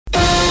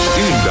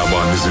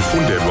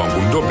zifundelwa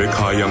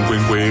nguNtombekhaya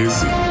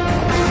Nkwenkwezi.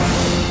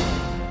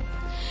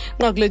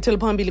 Ngakulethela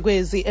phambili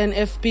kwezi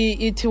I-NFP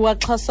ithi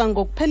iwaxhasa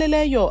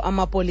ngokupheleleyo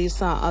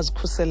amapolisa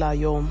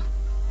azikhuselayo.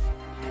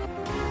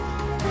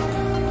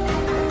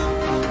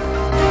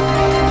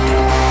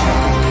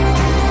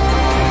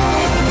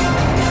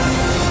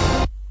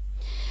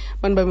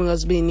 Banibami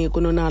ngazibini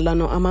kunonala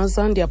no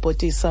Amaza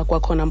ndiyabhotisa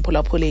kwakhona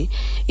mphulaphuli.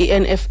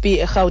 I-NFP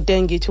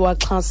eGauteng ithi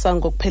iwaxhasa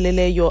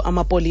ngokupheleleyo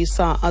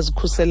amapolisa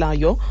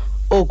azikhuselayo.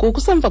 Oku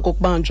kusemva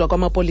kokubanjwa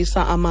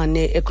kwamapolisa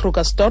amane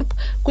eKrugersdorp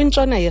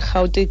kwintshona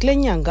yeGauteng kule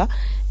nyanga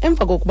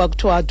emva kokuba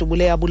kuthiwa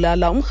adubule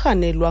yabulala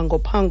umrhanelwa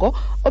ngophango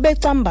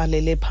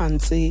obecambalele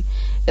phantsi.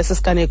 Esi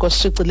siganeko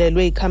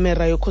sishicilelwe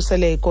ikhamera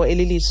yokhuseleko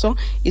eliliso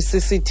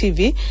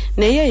i-CCTV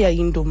neye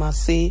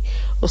yayindumasi.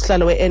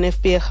 Usihlalo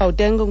we-NFP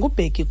eGauteng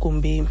ngubheki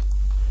Kumbi.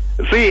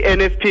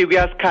 NFP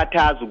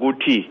kuyasikhathaza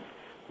ukuthi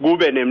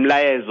kube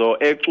nemlayezo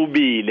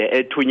ecubile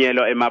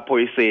ethunyelwa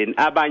emaphoyiseni.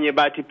 Abanye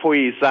bathi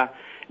phoyisa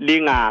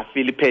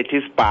lingafi liphethe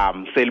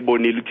isibhamu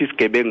selibonile ukuthi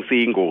isigebengu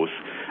siyingozi.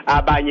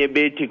 Abanye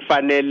bethi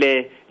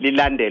kufanele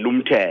lilandele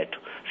umthetho.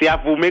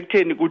 Siyavuma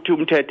ekutheni ukuthi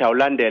umthetho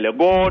awulandele,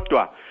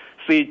 kodwa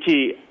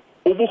sithi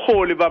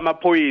ubuholi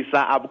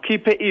bamaphoyisa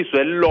abukhiphe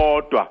izwe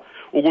elilodwa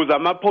ukuze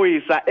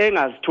amaphoyisa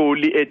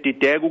engazitholi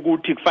edideka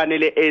ukuthi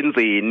kufanele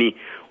enzeni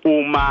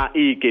uma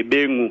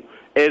igebengu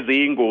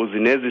eziyingozi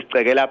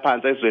nezisicekela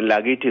phansi ezweni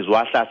lakithi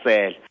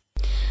ziwahlasela.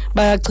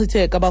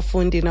 Bayachitheka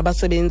abafundi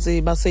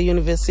nabasebenzi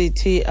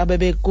base-university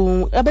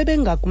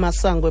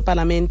abebengakumasango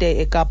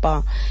eParlamente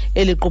eKapa.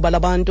 Eliquba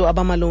labantu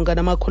abamalunga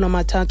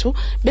nama-300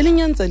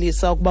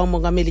 belinyanzelisa ukuba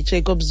uMongameli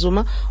Jacob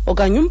Zuma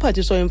okanye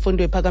umphathiswa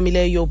wemfundo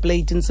ephakamileyo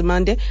Blade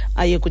Nzimande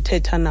aye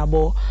kuthetha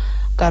nabo.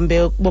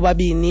 Kambe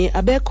bobabini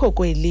abekho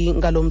kweli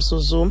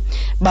ngalomzuzu.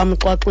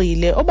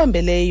 Bamxwaxile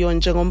obambeleyo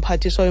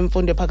njengomphathiswa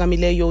wemfundo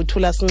ephakamileyo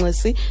uThula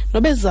Sinxesi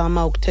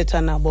nobezama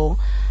ukuthetha nabo.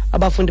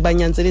 Abafundi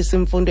banyanzelisa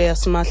imfundo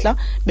yasimahla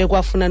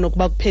bekwafuna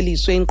nokuba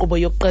kupheliswe inkqubo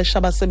yokuqesha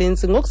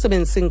abasebenzi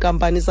ngokusebenzisa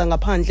inkampani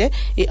zangaphandle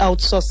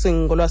i-outsourcing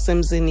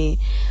ngolwasemzini.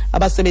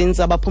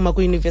 Abasebenzi abaphuma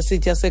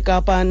kwiYunivesithi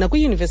yaseKapa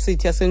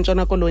nakwiYunivesithi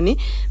yaseNtshona Koloni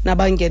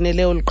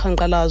nabangenele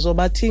oluqhankqalazo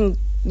bathi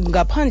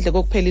ngaphandle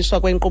kokupheliswa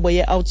kwenkqubo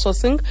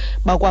ye-outsourcing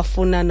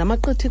bakwafuna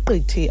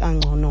namaqithiqithi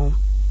angcono.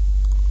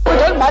 We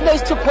don't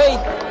manage to pay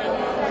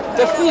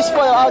the fees for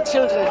our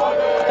children.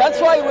 That's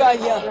why we are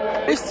here.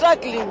 We're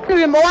struggling.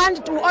 We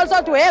want to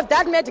also to have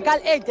that medical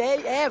aid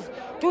they have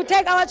to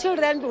take our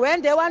children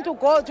when they want to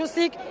go to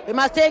sick. We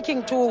must take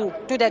him to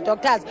the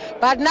doctors.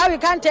 But now we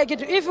can't take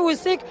it. If we're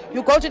sick,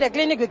 you go to the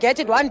clinic, we get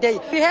it one day.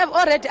 We have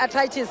already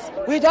arthritis.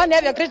 We don't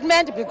have a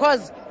treatment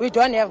because we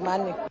don't have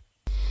money.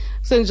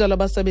 Senjalo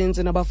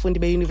abasebenzi nabafundi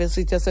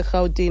beYunivesithi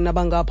yaseGauteng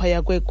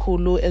nabangaphaya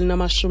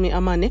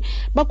kwe-140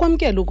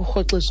 bakwamkela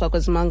ukurhoxiswa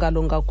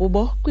kwezimangalo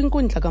ngakubo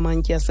kwinkundla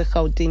kamantyi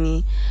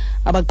yaseGauteng.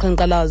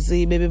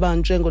 Abaqhankqalazi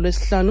bebebanjwe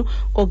ngolwesihlanu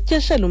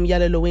ngokutyeshela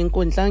umyalelo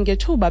wenkundla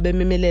ngethuba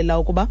bememelela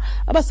ukuba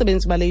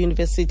abasebenzi bale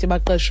yunivesithi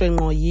baqeshwe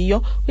ngqo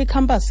yiyo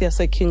kwikhampasi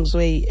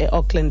yaseKingsway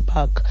eAuckland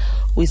Park.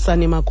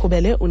 Wisani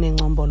Makhubele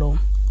unengcombolo.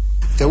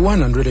 The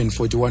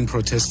 141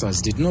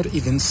 protesters did not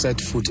even set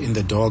foot in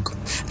the dock.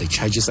 The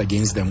charges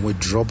against them were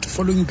dropped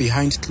following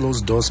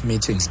behind-closed-doors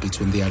meetings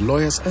between their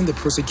lawyers and the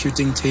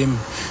prosecuting team.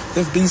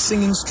 They've been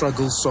singing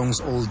struggle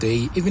songs all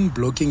day, even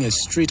blocking a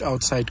street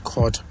outside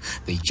court.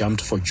 They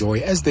jumped for joy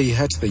as they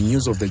heard the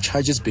news of the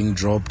charges being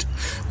dropped.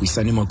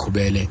 Wisani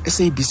Makhubele,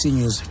 SABC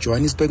News,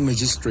 Johannesburg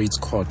Magistrates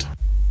Court.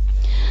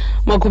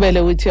 Makhubele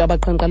uthi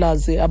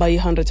abaqhankqalazi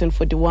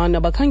abayi-141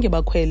 abakhange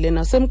bakhwele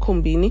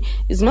nasemkhumbini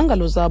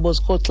izimangalo zabo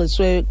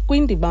zirhoxiswe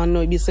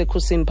kwindibano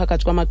ibisekhusini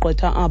phakathi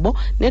kwamagqwetha abo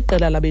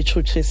neqela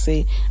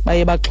labetshutshisi.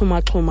 Baye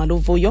baxhuma-xhuma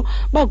luvuyo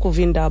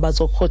bakuva iindaba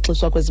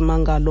zokurhoxiswa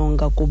kwezimangalo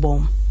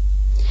ngakubo.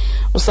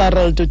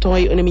 Usarel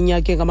Dutoy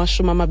oneminyaka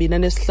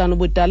engama-25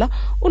 ubudala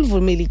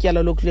ulivumile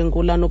ityala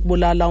lokudlwengula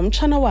nokubulala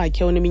umtshana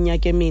wakhe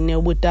oneminyaka 4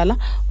 ubudala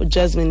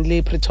uJasmine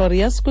Lee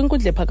Pretorius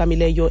kwinkundla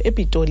ephakamileyo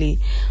ePitoli.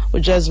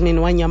 uJasmine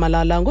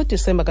wanyamalala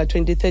ngoDisemba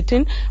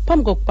ka-2013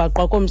 phambi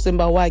kokubhaqwa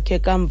komzimba wakhe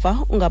kamva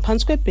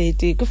ungaphantsi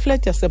kwebhedi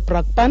kwiflat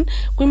yaseBrakpan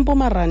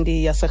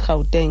kwimpumarandi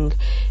yaseGauteng.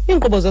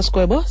 Iinkqubo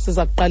zesigwebo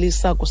ziza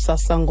kuqalisa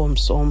kusasa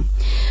ngomso.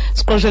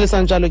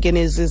 Siqoshelisa njalo ke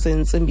nezi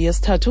zentsimbi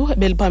yesithathu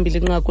beliphambili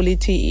inqaku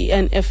lithi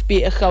I-NFP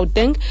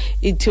eGauteng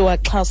ithi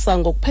iwaxhasa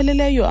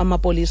ngokupheleleyo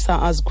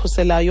amapolisa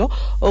azikhuselayo.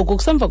 Oku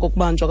kusemva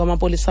kokubanjwa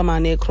kwamapolisa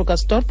amane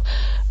eKrugersdorp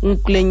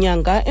kule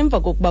nyanga emva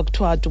kokuba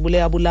kuthiwa adubule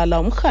yabulala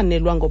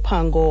umrhanelwa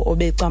ngophango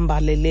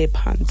obecambalele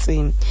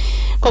phantsi.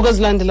 Koko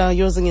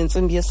zilandelayo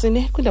zingentsimbi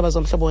yesine kwindaba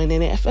zomhlobo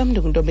wenene FM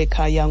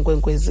ndinguNtombekhaya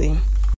Nkwenkwezi.